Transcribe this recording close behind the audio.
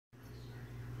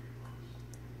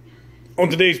On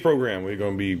today's program, we're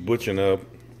going to be butchering up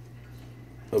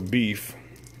a beef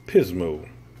PSMO.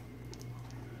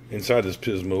 Inside this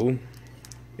PSMO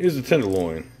is the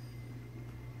tenderloin.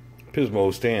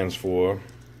 PSMO stands for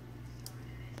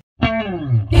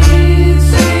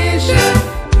Easy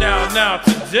Chef. Now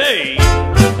today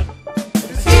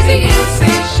It's Easy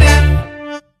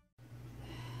Chef.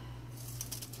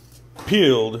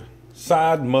 peeled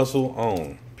side muscle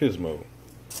on PSMO.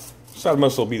 Side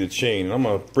muscle will be the chain, and I'm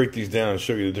going to break these down and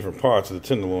show you the different parts of the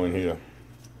tenderloin here.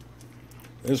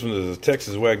 This one is a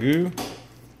Texas Wagyu.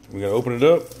 We're going to open it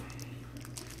up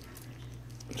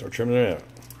and start trimming it out.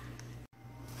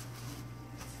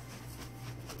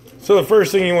 So the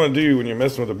first thing you want to do when you're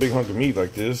messing with a big hunk of meat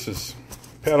like this is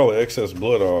pat all the excess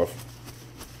blood off.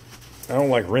 I don't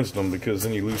like rinsing them because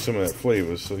then you lose some of that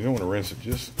flavor, so you don't want to rinse it.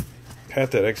 Just pat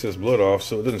that excess blood off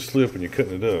so it doesn't slip when you're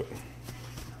cutting it up.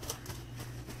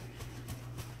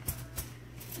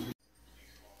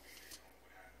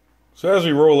 So as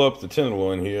we roll up the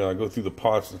tenderloin here, I go through the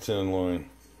parts of the tenderloin.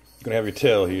 You're going to have your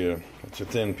tail here. That's your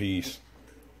thin piece.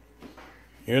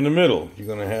 Here in the middle, you're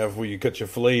going to have where you cut your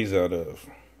fillets out of.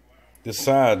 This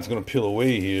side is going to peel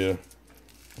away here,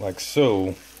 like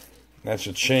so. That's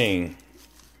your chain.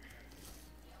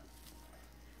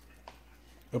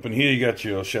 Up in here, you got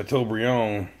your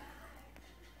Chateaubriand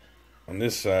on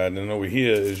this side, and then over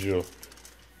here is your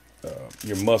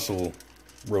muscle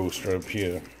roast right up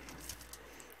here.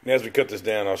 And as we cut this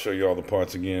down, I'll show you all the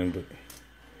parts again. But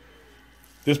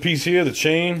this piece here, the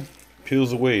chain,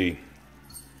 peels away.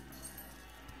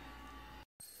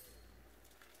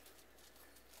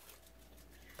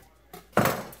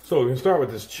 So we can start with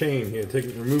this chain here,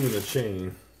 removing the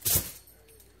chain.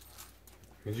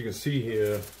 As you can see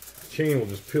here, the chain will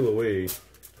just peel away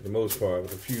for the most part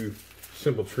with a few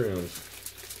simple trims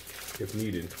if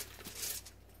needed.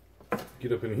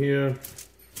 Get up in here.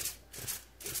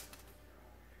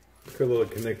 Cut a little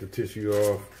connective tissue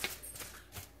off.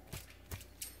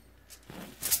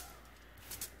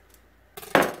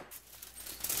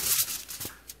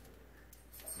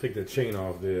 Take that chain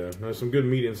off there. There's some good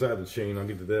meat inside the chain. I'll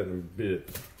get to that in a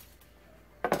bit.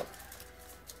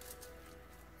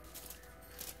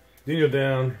 Then you're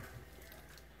down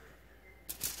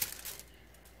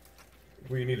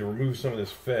where you need to remove some of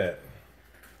this fat.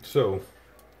 So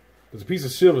there's a piece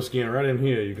of silver skin right in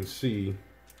here. You can see.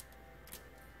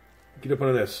 Get up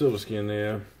under that silver skin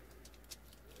there.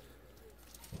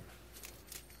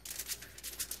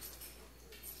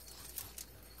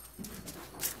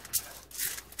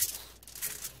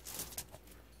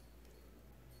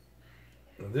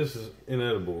 Now this is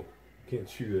inedible. You can't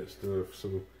chew that stuff, so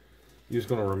you're just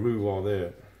going to remove all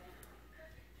that.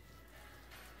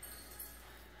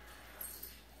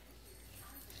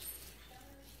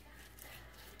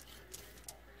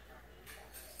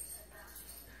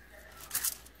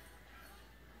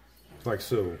 Like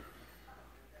so.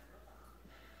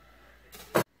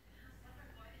 So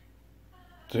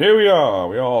here we are.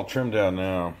 We're all trimmed out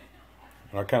now.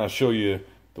 I'll kind of show you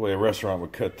the way a restaurant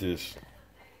would cut this.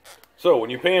 So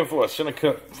when you're paying for a center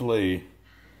cut filet,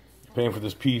 you're paying for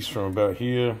this piece from about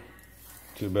here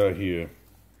to about here.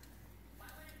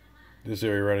 This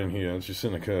area right in here, that's your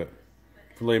center cut.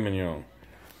 Filet mignon.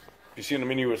 If you see in the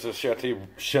menu it says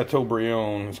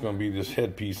Chateaubriand, it's going to be this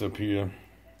head piece up here.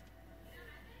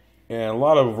 And a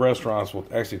lot of restaurants will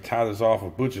actually tie this off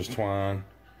with butcher's twine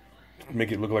to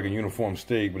make it look like a uniform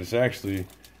steak, but it's actually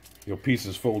your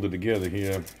pieces folded together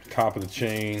here. Top of the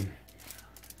chain,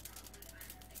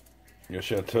 your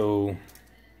chateau,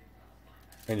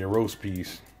 and your roast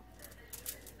piece.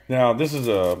 Now these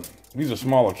are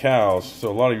smaller cows, so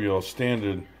a lot of your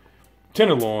standard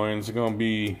tenderloins are going to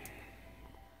be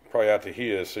probably out to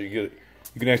here. So you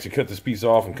can actually cut this piece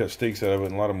off and cut steaks out of it,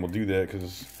 and a lot of them will do that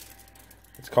because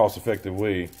it's a cost-effective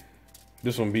way.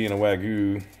 This one being a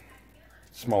Wagyu,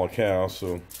 smaller cow,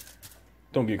 so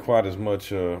don't get quite as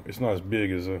much. It's not as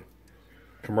big as a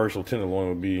commercial tenderloin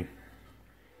would be. A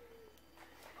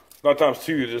lot of times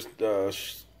too, just a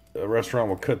restaurant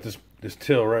will cut this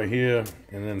tail right here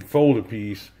and then fold a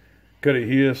piece, cut it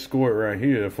here, score it right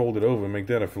here, fold it over, and make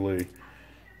that a fillet.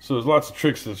 So there's lots of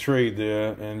tricks to the trade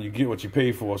there, and you get what you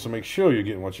pay for. So make sure you're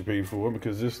getting what you pay for,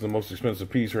 because this is the most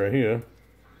expensive piece right here.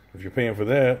 If you're paying for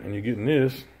that and you're getting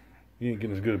this, you ain't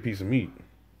getting as good a piece of meat.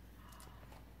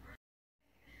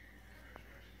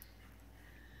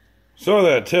 So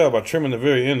that tail by trimming the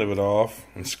very end of it off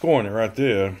and scoring it right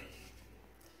there.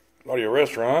 A lot of your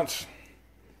restaurants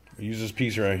use this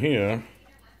piece right here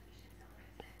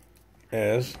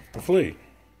as a fillet.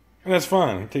 And that's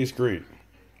fine. It tastes great.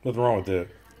 Nothing wrong with that.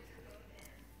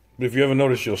 But if you ever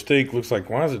notice your steak looks like,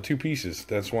 why is it two pieces?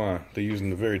 That's why they're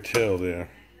using the very tail there.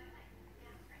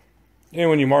 And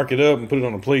when you mark it up and put it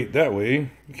on a plate that way,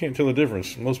 you can't tell the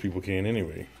difference. Most people can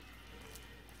anyway.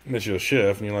 Unless you're a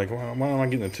chef and you're like, well, why am I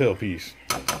getting a tail piece?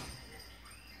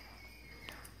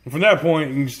 And from that point,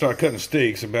 you can start cutting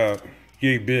steaks about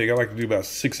yay big. I like to do about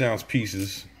 6-ounce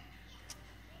pieces.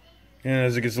 And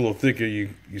as it gets a little thicker, you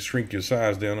shrink your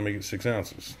size down to make it 6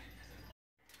 ounces.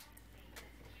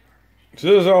 So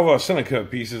there's all of our center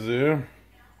cut pieces there.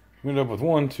 We end up with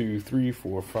 1, 2, 3,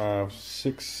 4, 5,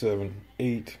 6, 7,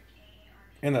 8,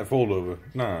 and that fold over,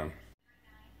 9.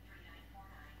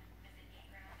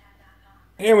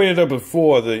 And we end up with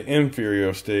 4 of the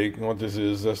inferior steak. And what this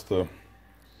is, that's the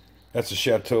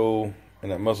chateau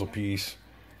and that muzzle piece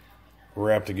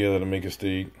wrapped together to make a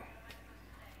steak.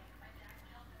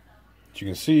 As you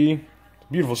can see,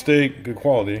 beautiful steak, good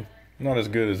quality. Not as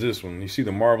good as this one. You see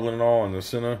the marbling and all in the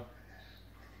center.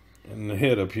 And the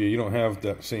head up here, you don't have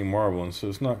that same marbling, so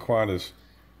it's not quite as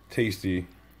tasty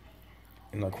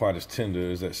and not quite as tender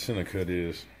as that center cut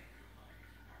is.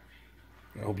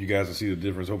 I hope you guys can see the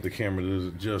difference. I hope the camera does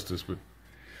it justice, but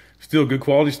still good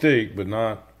quality steak, but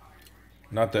not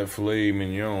that filet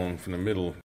mignon from the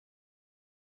middle.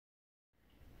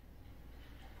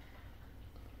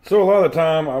 So a lot of the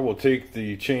time I will take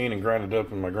the chain and grind it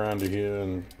up in my grinder here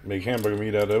and make hamburger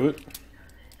meat out of it.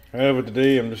 However,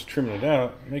 today I'm just trimming it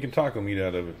out, making taco meat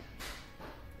out of it.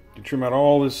 You trim out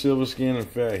all this silver skin and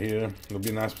fat here. There'll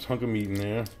be a nice hunk of meat in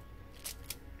there,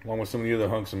 along with some of the other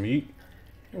hunks of meat.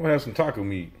 And we'll have some taco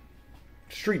meat,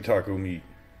 street taco meat.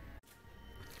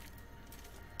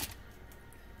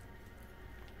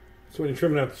 So when you're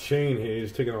trimming out the chain here, you're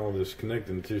just taking all this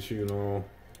connecting tissue and all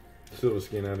silver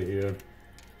skin out of here.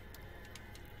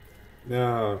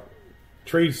 Now,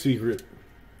 trade secret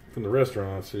from the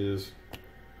restaurants is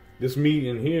this meat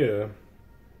in here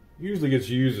usually gets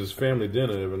used as family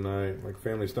dinner every night, like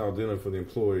family style dinner for the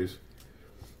employees.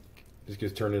 This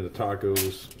gets turned into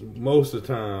tacos most of the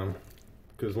time,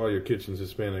 because a lot of your kitchen's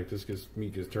Hispanic.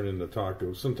 Meat gets turned into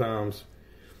tacos. Sometimes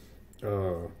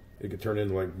it could turn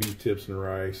into like beef tips and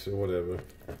rice or whatever.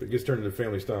 But it gets turned into a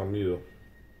family style meal.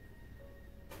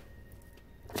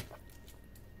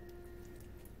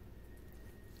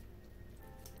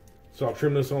 So I'll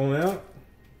trim this on out.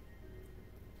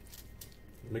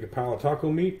 Make a pile of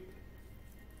taco meat.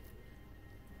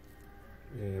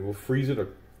 And we'll freeze it or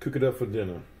cook it up for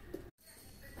dinner.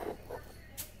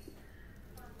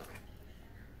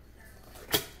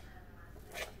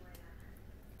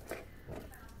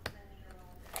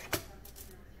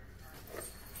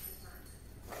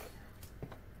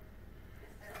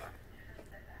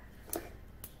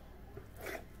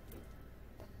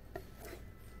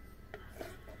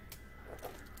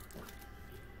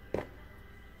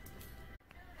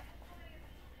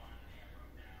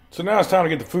 So now it's time to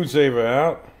get the food saver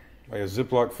out, like a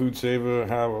Ziploc food saver,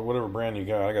 however, whatever brand you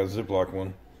got. I got a Ziploc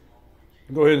one.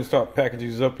 Go ahead and start packaging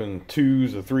these up in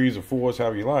 2s or 3s or 4s,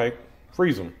 however you like.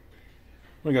 Freeze them.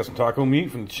 We got some taco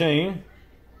meat from the chain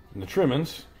and the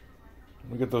trimmings.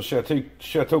 We got those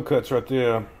chateau cuts right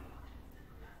there,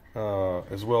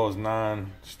 as well as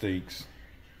 9 steaks.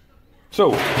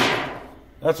 So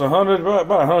that's about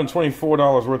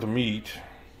 $124 worth of meat.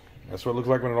 That's what it looks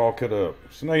like when it all cut up.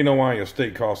 So now you know why your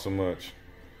steak costs so much.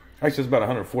 Actually, it's about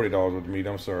 $140 worth of meat.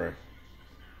 I'm sorry.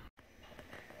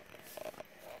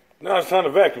 Now it's time to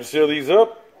vacuum seal these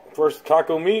up. First the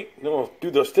taco meat, then we'll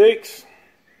do the steaks.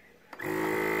 I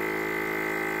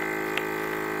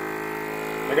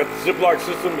got the Ziploc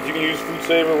system, but you can use Food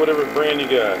Saver, whatever brand you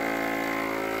got.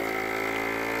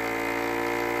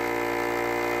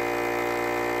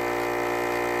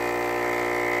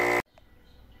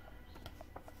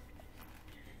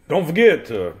 Don't forget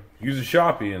to use a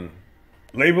Sharpie and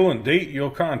label and date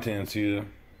your contents here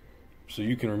so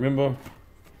you can remember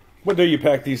what day you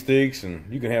pack these steaks, and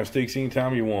you can have steaks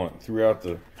anytime you want throughout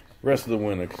the rest of the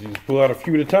winter, because you just pull out a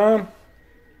few at a time,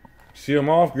 seal them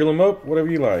off, grill them up,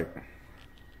 whatever you like.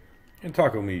 And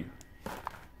taco meat.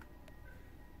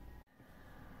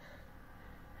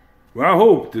 Well, I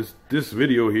hope this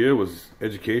video here was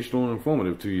educational and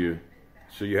informative to you.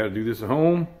 Show you how to do this at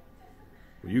home.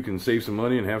 You can save some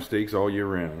money and have steaks all year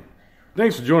round.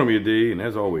 Thanks for joining me today, and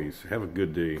as always, have a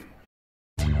good day.